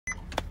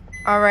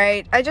All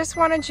right, I just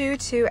wanted you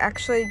to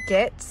actually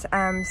get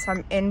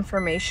some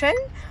information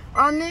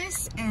on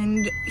this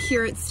and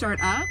hear it start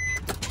up.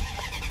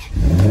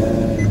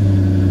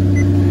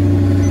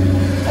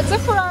 It's a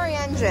Ferrari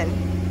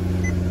engine.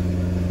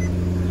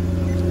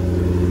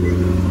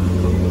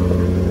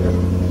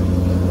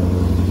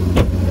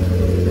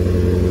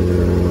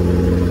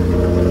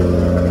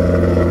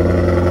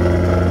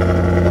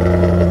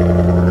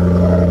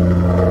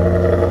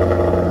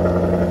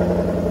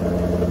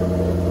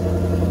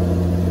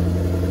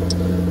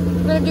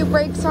 Do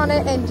brakes on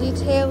it and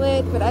detail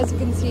it, but as you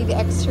can see, the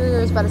exterior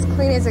is about as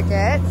clean as it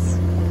gets.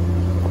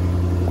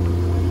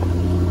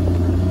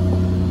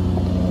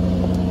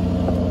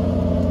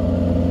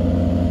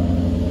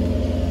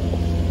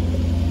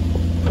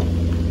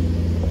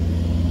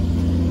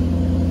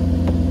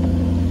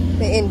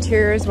 The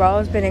interior as well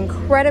has been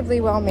incredibly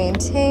well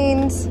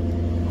maintained.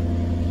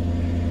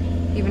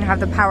 Even have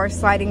the power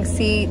sliding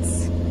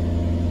seats,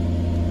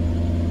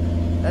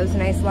 those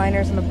nice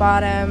liners on the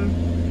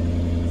bottom.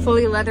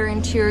 Fully leather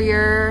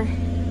interior.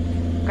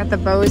 Got the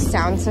Bose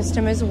sound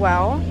system as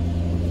well.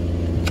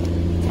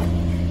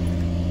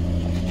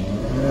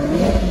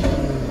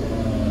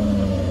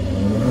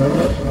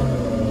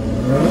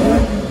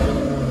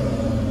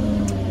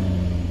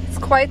 It's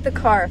quite the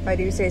car, if I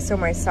do say so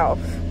myself.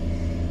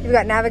 You've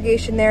got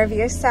navigation there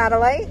via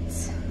satellite.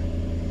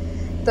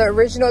 The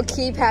original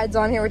keypads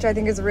on here, which I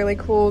think is really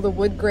cool, the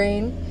wood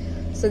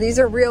grain. So these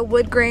are real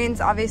wood grains,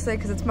 obviously,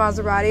 because it's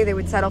Maserati, they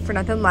would settle for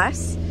nothing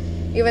less.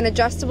 You have an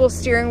adjustable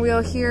steering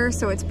wheel here,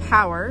 so it's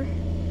power.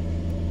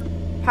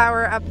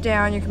 Power up,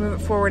 down, you can move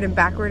it forward and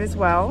backward as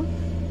well.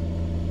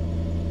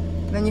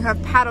 And then you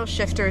have paddle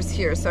shifters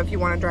here, so if you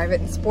want to drive it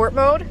in sport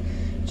mode,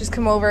 just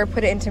come over,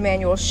 put it into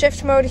manual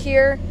shift mode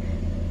here.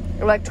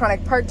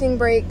 Electronic parking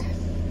brake.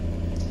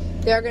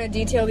 They are going to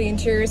detail the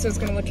interior, so it's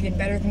going to look even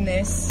better than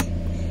this.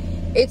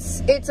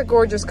 It's a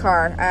gorgeous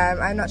car.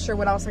 I'm not sure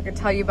what else I could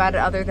tell you about it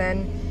other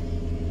than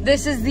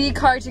this is the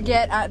car to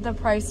get at the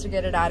price to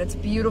get it at. It's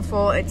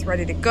beautiful. It's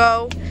ready to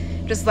go.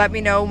 Just let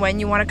me know when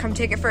you want to come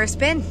take it for a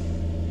spin.